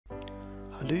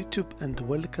Hello YouTube and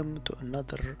welcome to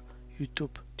another YouTube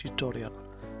tutorial.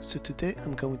 So today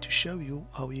I'm going to show you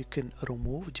how you can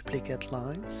remove duplicate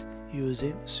lines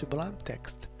using Sublime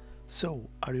Text. So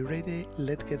are you ready?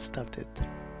 Let's get started.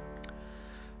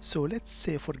 So let's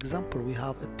say for example we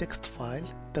have a text file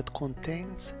that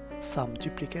contains some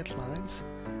duplicate lines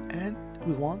and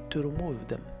we want to remove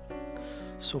them.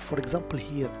 So for example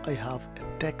here I have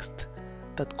a text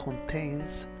that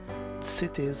contains the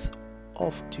cities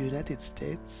of the United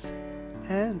States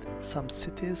and some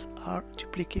cities are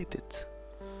duplicated.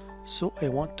 So I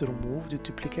want to remove the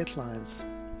duplicate lines.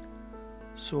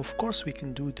 So of course we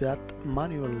can do that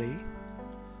manually.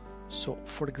 So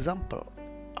for example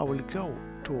I will go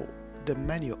to the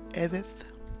menu Edit,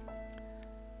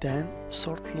 then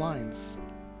Sort Lines,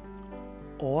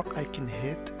 or I can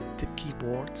hit the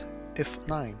keyboard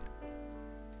F9.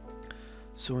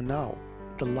 So now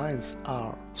the lines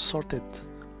are sorted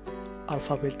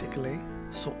alphabetically.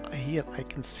 So here I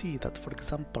can see that for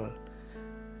example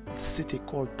the city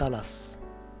called Dallas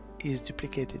is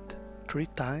duplicated 3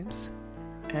 times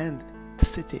and the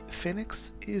city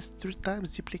Phoenix is 3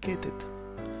 times duplicated.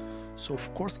 So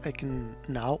of course I can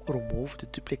now remove the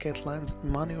duplicate lines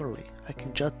manually. I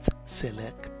can just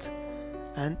select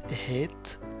and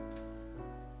hit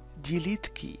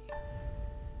delete key.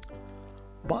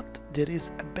 But there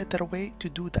is a better way to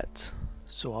do that.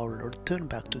 So I'll return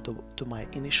back to my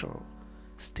initial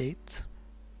state.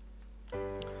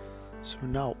 So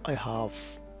now I have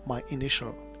my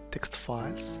initial text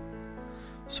files.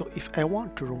 So if I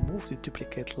want to remove the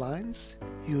duplicate lines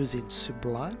using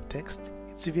Sublime Text,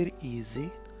 it's very easy.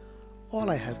 All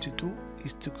I have to do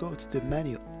is to go to the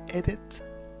menu Edit,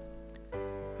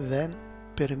 then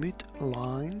Permute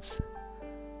Lines,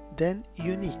 then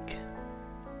Unique.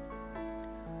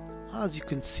 As you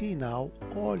can see now,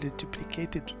 all the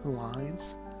duplicated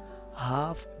lines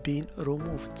have been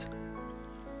removed.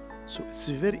 So it's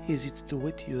very easy to do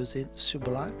it using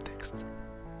Sublime Text.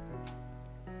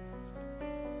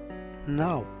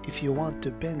 Now, if you want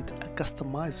to build a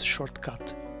customized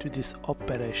shortcut to this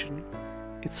operation,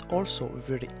 it's also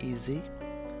very easy.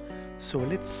 So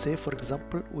let's say for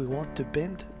example we want to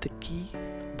bind the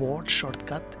keyboard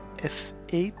shortcut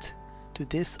F8 to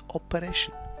this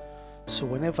operation. So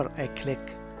whenever I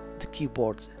click the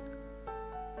keyboard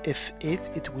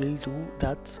F8, it will do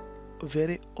that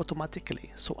very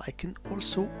automatically. So I can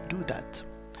also do that.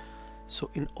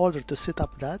 So in order to set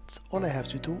up that, all I have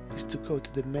to do is to go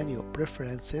to the menu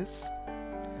Preferences,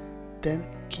 then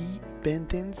Key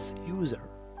Bindings User.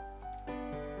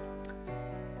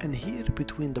 And here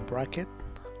between the bracket,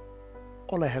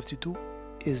 all I have to do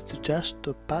is to just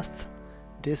pass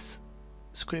this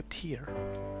script here.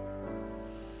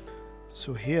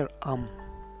 So here I'm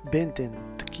bending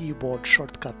the keyboard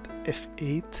shortcut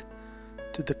F8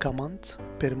 to the command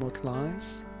Permute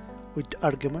Lines with the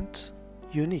argument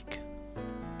Unique.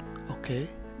 Okay,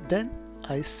 then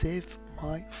I save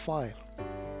my file.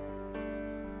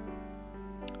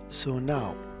 So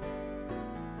now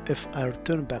if I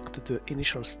return back to the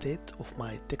initial state of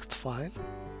my text file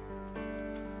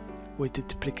with the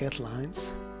duplicate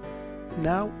lines,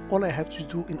 now all I have to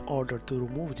do in order to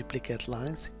remove duplicate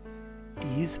lines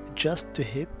is just to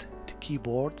hit the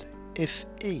keyboard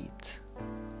F8.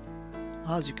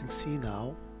 As you can see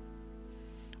now,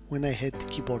 when I hit the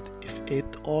keyboard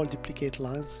F8, all duplicate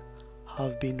lines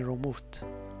have been removed.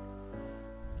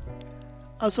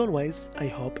 As always, I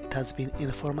hope it has been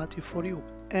informative for you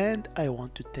and I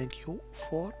want to thank you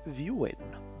for viewing.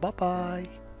 Bye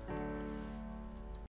bye.